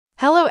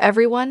Hello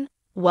everyone,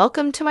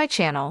 welcome to my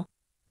channel.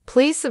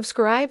 Please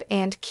subscribe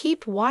and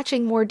keep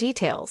watching more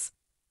details.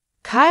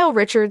 Kyle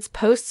Richards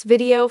posts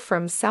video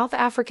from South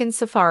African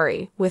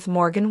safari with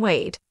Morgan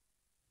Wade.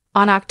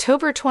 On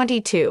October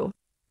 22,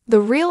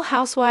 the Real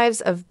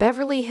Housewives of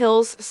Beverly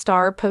Hills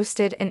star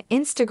posted an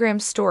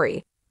Instagram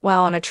story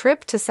while on a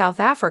trip to South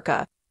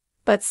Africa,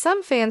 but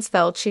some fans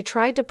felt she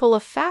tried to pull a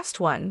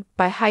fast one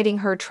by hiding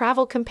her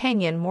travel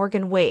companion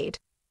Morgan Wade.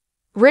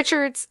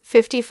 Richards,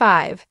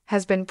 55,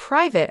 has been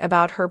private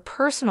about her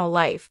personal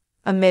life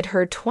amid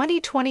her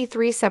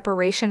 2023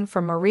 separation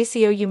from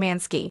Mauricio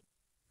Umansky.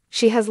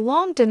 She has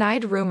long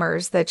denied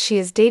rumors that she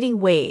is dating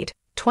Wade,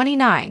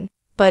 29,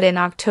 but in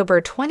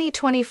October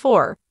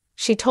 2024,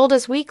 she told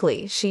Us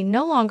Weekly she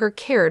no longer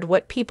cared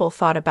what people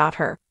thought about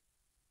her.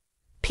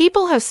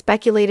 People have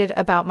speculated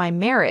about my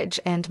marriage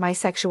and my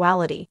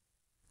sexuality.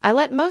 I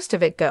let most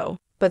of it go,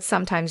 but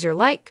sometimes you're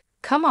like,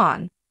 come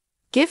on.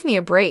 Give me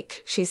a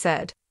break, she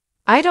said.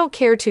 I don't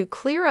care to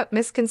clear up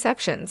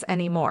misconceptions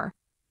anymore.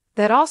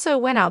 That also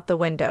went out the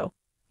window.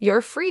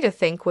 You're free to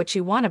think what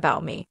you want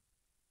about me.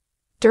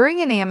 During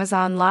an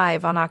Amazon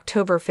Live on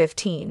October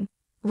 15,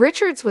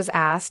 Richards was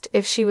asked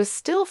if she was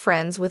still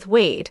friends with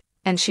Wade,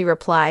 and she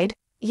replied,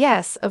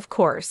 yes, of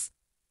course.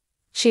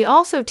 She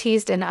also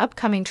teased an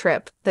upcoming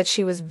trip that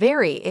she was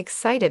very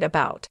excited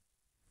about.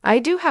 I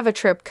do have a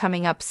trip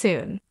coming up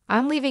soon.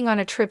 I'm leaving on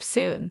a trip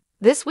soon.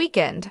 This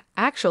weekend,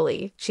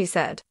 actually, she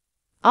said.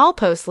 I'll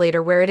post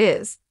later where it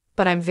is,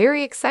 but I'm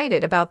very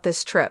excited about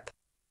this trip.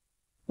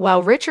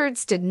 While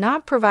Richards did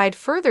not provide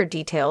further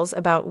details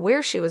about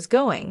where she was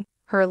going,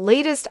 her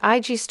latest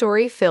IG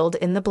story filled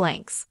in the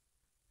blanks.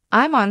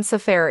 I'm on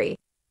safari.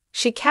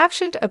 She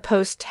captioned a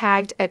post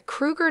tagged at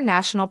Kruger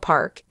National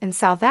Park in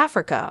South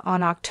Africa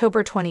on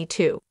October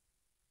 22.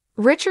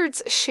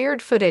 Richards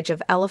shared footage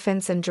of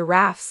elephants and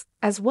giraffes,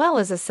 as well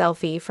as a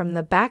selfie from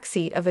the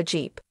backseat of a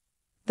Jeep.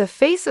 The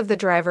face of the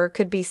driver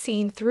could be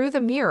seen through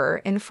the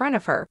mirror in front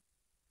of her,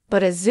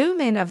 but a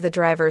zoom-in of the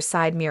driver's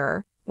side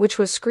mirror, which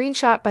was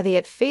screenshot by the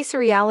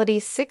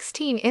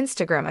 @FaceReality16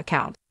 Instagram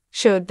account,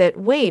 showed that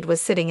Wade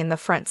was sitting in the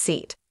front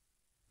seat.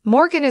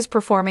 Morgan is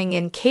performing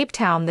in Cape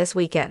Town this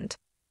weekend.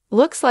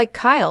 Looks like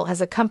Kyle has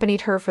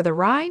accompanied her for the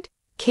ride,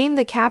 came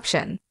the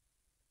caption.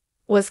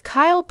 Was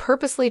Kyle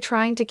purposely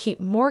trying to keep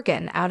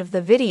Morgan out of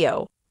the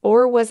video,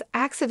 or was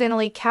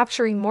accidentally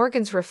capturing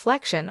Morgan's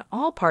reflection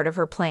all part of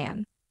her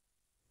plan?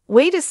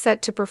 Wade is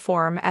set to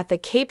perform at the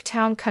Cape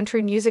Town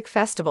Country Music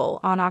Festival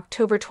on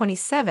October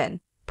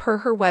 27, per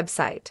her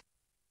website.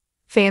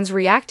 Fans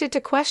reacted to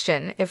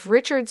question if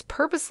Richards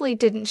purposely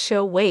didn't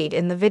show Wade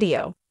in the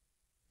video.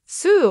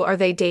 "Sue, are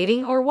they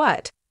dating or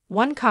what?"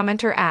 one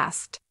commenter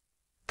asked.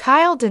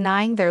 "Kyle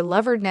denying their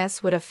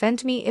loverness would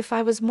offend me if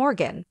I was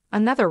Morgan,"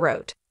 another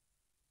wrote.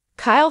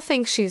 "Kyle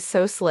thinks she's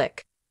so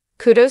slick.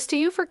 Kudos to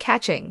you for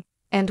catching,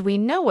 and we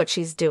know what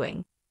she's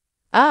doing.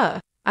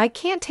 I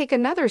can't take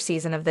another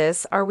season of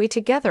this, are we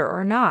together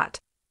or not?"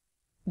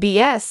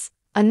 BS,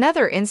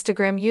 another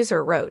Instagram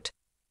user wrote.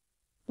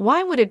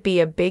 "Why would it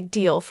be a big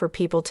deal for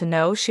people to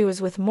know she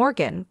was with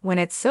Morgan when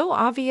it's so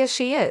obvious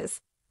she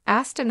is?"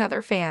 asked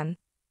another fan.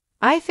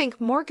 "I think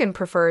Morgan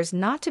prefers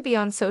not to be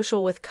on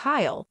social with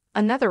Kyle,"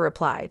 another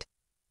replied.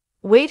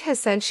 Wade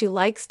has said she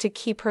likes to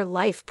keep her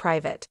life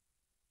private.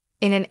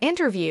 In an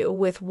interview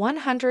with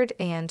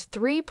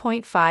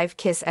 103.5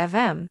 Kiss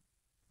FM,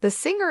 the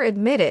singer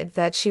admitted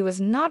that she was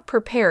not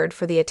prepared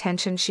for the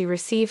attention she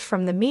received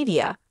from the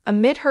media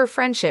amid her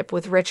friendship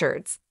with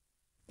Richards.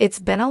 "It's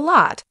been a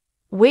lot,"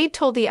 Wade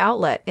told the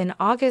outlet in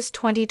August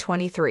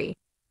 2023.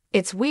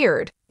 "It's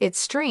weird, it's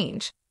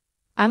strange.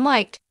 I'm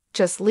like,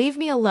 just leave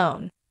me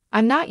alone.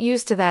 I'm not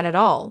used to that at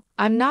all.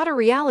 I'm not a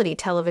reality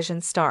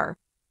television star.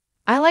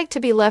 I like to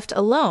be left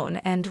alone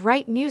and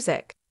write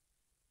music."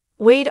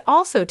 Wade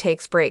also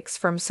takes breaks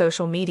from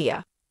social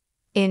media.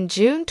 In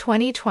June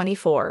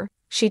 2024,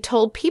 she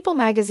told People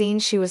magazine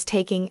she was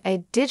taking a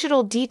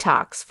digital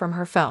detox from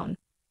her phone.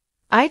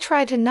 "I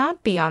try to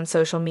not be on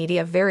social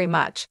media very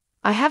much.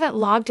 I haven't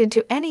logged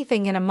into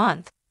anything in a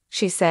month,"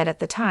 she said at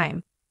the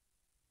time.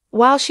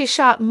 While she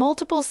shot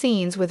multiple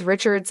scenes with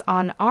Richards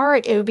on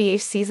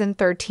Housewives Season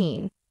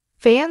 13,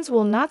 fans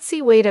will not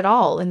see Wade at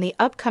all in the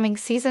upcoming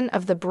season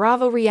of the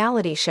Bravo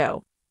reality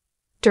show.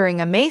 During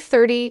a May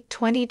 30,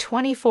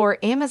 2024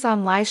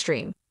 Amazon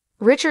livestream,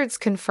 Richards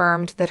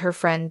confirmed that her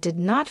friend did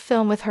not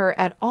film with her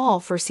at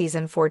all for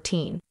Season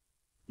 14.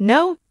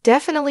 "No,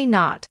 definitely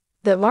not,"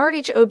 the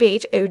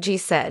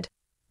Housewives said.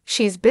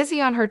 "She's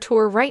busy on her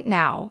tour right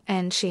now,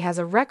 and she has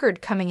a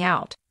record coming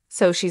out,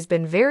 so she's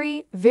been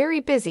very, very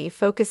busy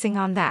focusing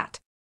on that."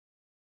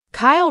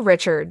 Kyle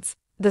Richards,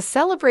 the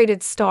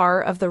celebrated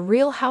star of The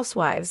Real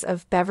Housewives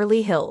of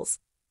Beverly Hills,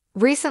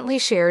 recently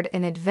shared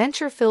an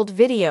adventure-filled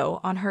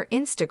video on her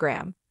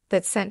Instagram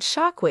that sent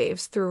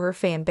shockwaves through her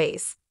fan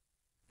base.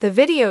 The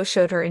video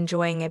showed her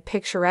enjoying a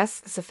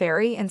picturesque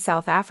safari in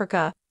South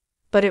Africa,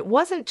 but it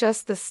wasn't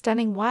just the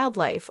stunning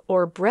wildlife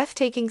or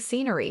breathtaking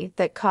scenery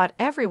that caught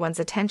everyone's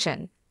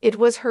attention, it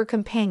was her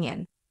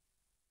companion.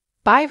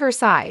 By her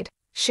side,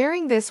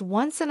 Sharing this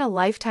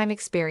once-in-a-lifetime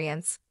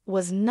experience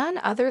was none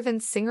other than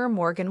singer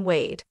Morgan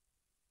Wade.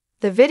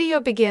 The video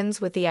begins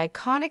with the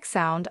iconic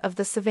sound of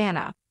the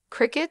savannah,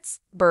 crickets,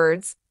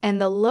 birds, and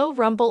the low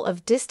rumble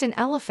of distant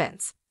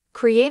elephants,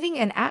 creating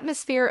an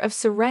atmosphere of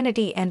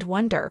serenity and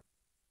wonder.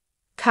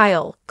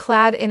 Kyle,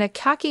 clad in a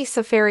khaki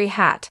safari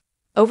hat,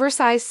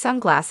 oversized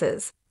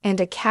sunglasses, and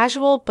a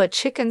casual but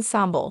chic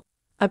ensemble,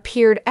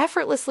 appeared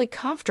effortlessly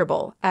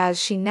comfortable as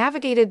she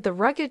navigated the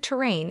rugged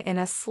terrain in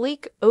a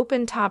sleek,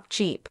 open-top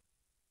Jeep.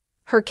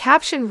 Her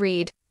caption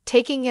read,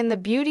 "Taking in the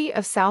beauty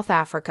of South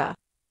Africa.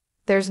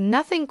 There's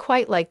nothing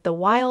quite like the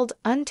wild,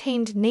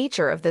 untamed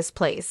nature of this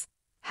place.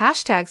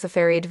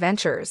 #Safari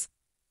Adventures."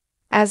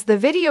 As the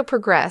video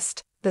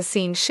progressed, the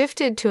scene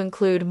shifted to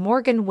include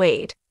Morgan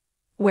Wade.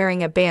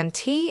 Wearing a band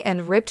tee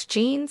and ripped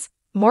jeans,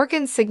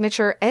 Morgan's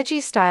signature edgy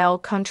style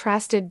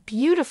contrasted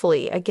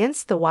beautifully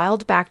against the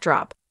wild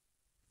backdrop.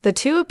 The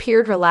two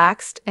appeared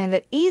relaxed and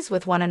at ease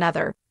with one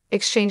another,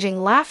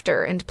 exchanging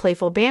laughter and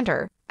playful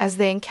banter as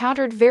they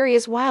encountered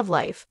various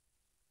wildlife.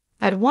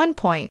 At one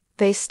point,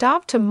 they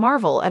stopped to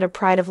marvel at a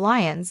pride of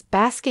lions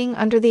basking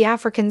under the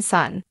African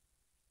sun.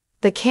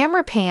 The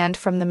camera panned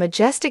from the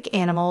majestic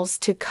animals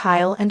to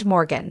Kyle and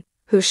Morgan,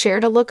 who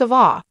shared a look of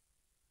awe.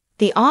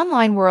 The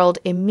online world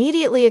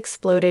immediately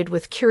exploded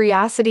with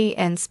curiosity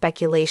and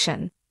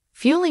speculation,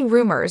 fueling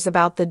rumors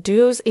about the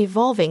duo's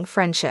evolving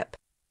friendship.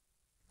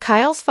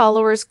 Kyle's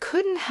followers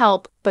couldn't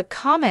help but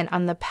comment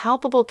on the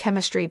palpable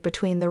chemistry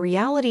between the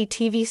reality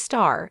TV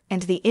star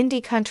and the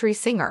indie country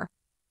singer.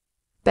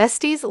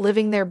 "Besties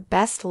living their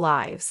best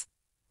lives.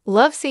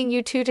 Love seeing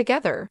you two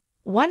together,"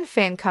 one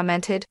fan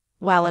commented,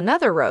 while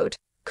another wrote,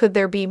 "Could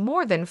there be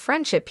more than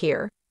friendship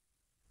here?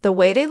 The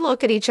way they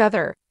look at each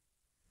other."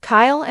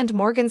 Kyle and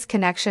Morgan's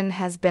connection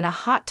has been a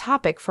hot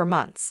topic for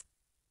months.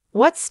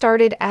 What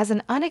started as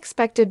an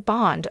unexpected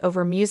bond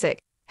over music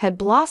had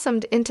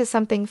blossomed into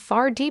something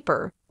far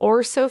deeper,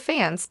 or so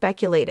fans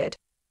speculated.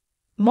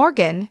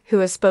 Morgan, who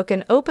has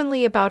spoken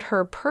openly about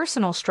her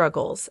personal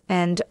struggles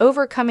and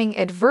overcoming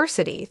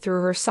adversity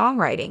through her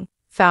songwriting,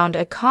 found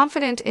a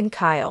confidant in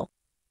Kyle.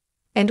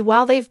 And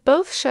while they've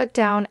both shut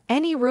down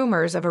any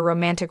rumors of a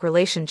romantic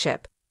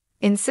relationship,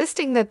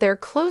 insisting that they're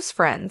close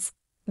friends,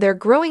 their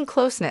growing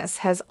closeness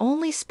has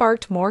only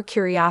sparked more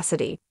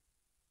curiosity.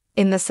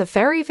 In the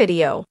safari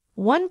video,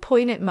 one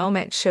poignant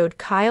moment showed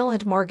Kyle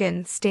and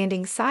Morgan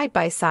standing side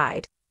by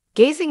side,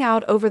 gazing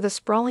out over the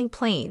sprawling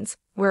plains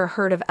where a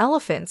herd of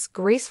elephants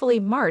gracefully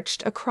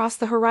marched across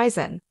the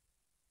horizon.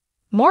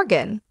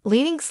 Morgan,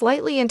 leaning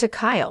slightly into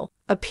Kyle,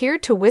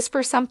 appeared to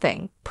whisper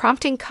something,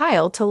 prompting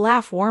Kyle to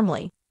laugh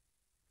warmly.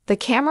 The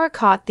camera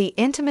caught the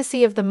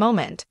intimacy of the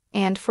moment,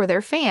 and for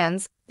their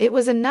fans, it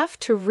was enough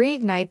to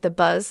reignite the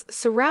buzz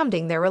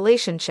surrounding their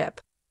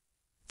relationship.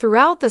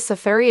 Throughout the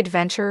safari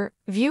adventure,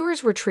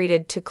 viewers were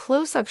treated to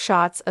close-up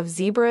shots of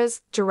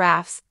zebras,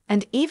 giraffes,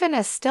 and even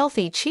a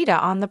stealthy cheetah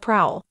on the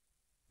prowl.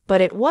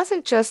 But it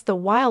wasn't just the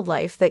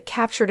wildlife that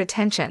captured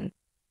attention.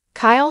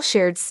 Kyle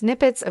shared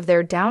snippets of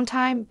their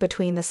downtime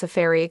between the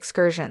safari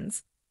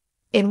excursions.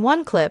 In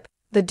one clip,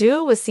 the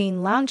duo was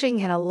seen lounging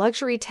in a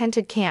luxury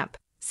tented camp,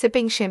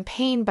 sipping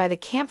champagne by the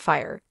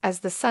campfire as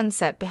the sun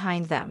set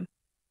behind them.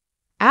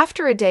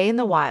 After a day in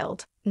the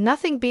wild,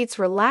 nothing beats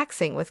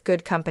relaxing with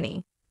good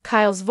company,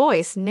 Kyle's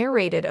voice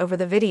narrated over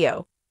the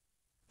video.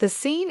 The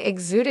scene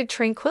exuded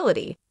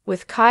tranquility,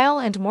 with Kyle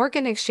and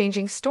Morgan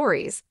exchanging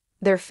stories,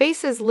 their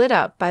faces lit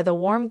up by the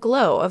warm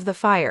glow of the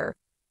fire.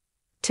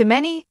 To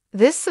many,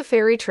 this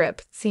safari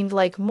trip seemed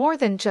like more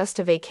than just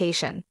a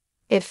vacation.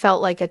 It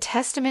felt like a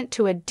testament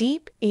to a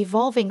deep,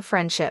 evolving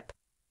friendship.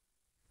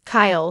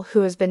 Kyle,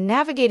 who has been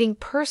navigating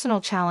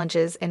personal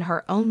challenges in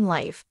her own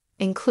life,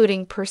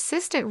 including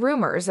persistent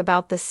rumors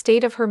about the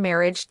state of her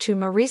marriage to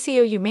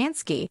Mauricio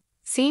Umansky,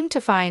 seemed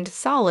to find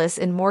solace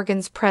in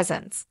Morgan's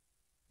presence.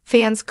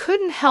 Fans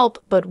couldn't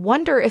help but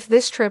wonder if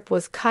this trip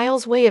was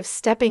Kyle's way of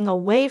stepping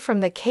away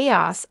from the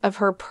chaos of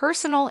her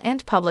personal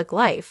and public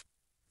life,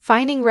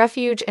 finding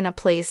refuge in a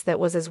place that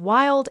was as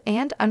wild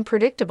and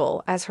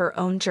unpredictable as her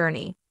own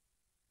journey.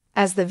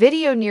 As the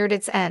video neared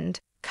its end,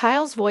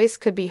 Kyle's voice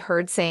could be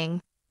heard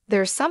saying,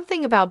 "There's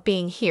something about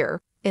being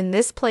here, in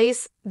this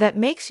place, that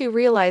makes you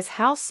realize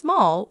how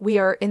small we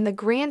are in the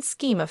grand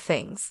scheme of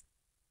things.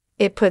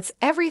 It puts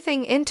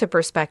everything into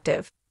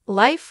perspective,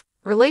 life,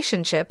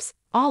 relationships,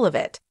 all of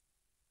it."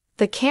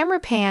 The camera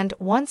panned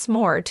once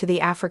more to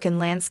the African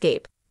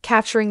landscape,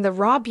 capturing the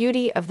raw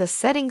beauty of the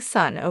setting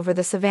sun over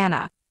the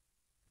savannah.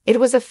 It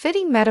was a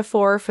fitting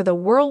metaphor for the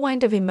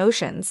whirlwind of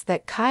emotions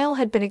that Kyle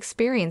had been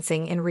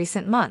experiencing in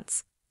recent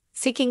months,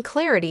 seeking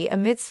clarity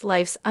amidst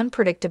life's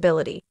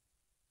unpredictability.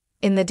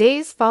 In the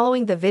days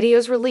following the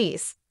video's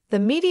release, the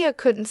media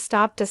couldn't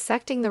stop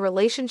dissecting the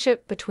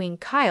relationship between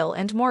Kyle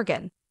and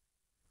Morgan.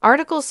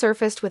 Articles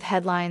surfaced with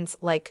headlines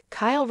like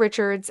 "Kyle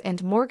Richards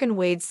and Morgan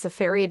Wade's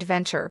Safari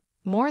Adventure,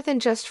 More Than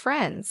Just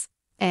Friends,"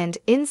 and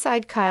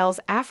 "Inside Kyle's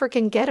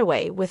African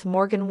Getaway with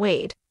Morgan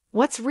Wade,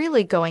 What's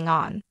Really Going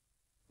On?"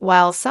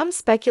 While some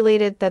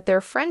speculated that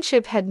their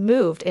friendship had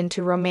moved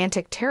into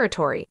romantic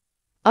territory,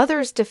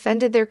 Others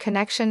defended their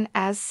connection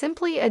as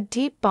simply a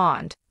deep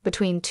bond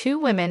between two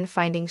women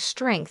finding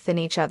strength in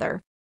each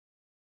other.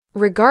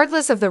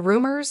 Regardless of the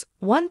rumors,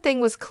 one thing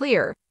was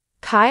clear: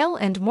 Kyle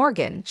and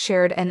Morgan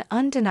shared an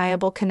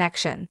undeniable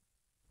connection.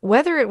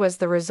 Whether it was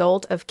the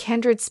result of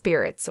kindred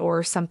spirits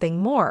or something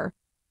more,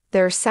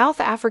 their South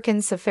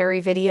African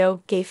safari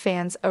video gave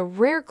fans a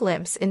rare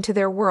glimpse into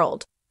their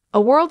world, a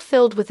world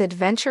filled with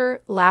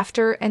adventure,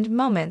 laughter, and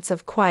moments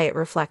of quiet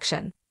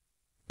reflection.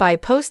 By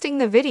posting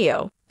the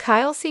video,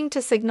 Kyle seemed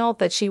to signal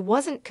that she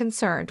wasn't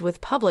concerned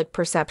with public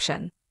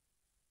perception.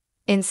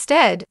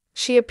 Instead,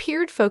 she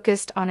appeared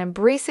focused on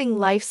embracing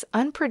life's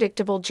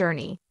unpredictable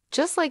journey,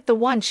 just like the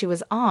one she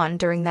was on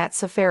during that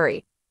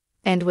safari.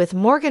 And with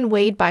Morgan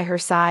Wade by her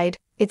side,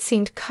 it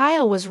seemed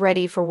Kyle was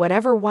ready for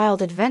whatever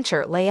wild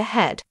adventure lay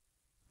ahead,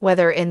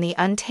 whether in the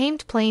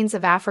untamed plains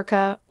of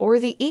Africa or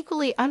the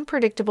equally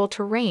unpredictable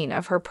terrain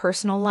of her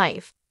personal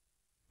life.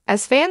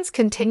 As fans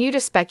continue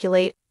to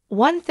speculate,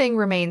 one thing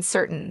remains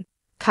certain: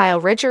 Kyle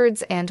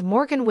Richards and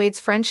Morgan Wade's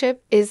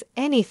friendship is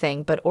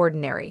anything but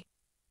ordinary.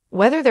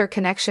 Whether their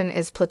connection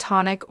is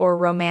platonic or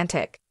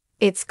romantic,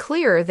 it's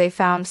clear they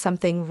found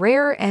something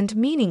rare and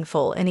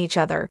meaningful in each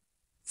other,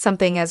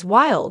 something as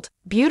wild,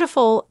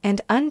 beautiful,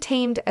 and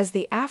untamed as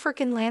the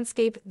African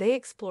landscape they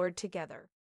explored together.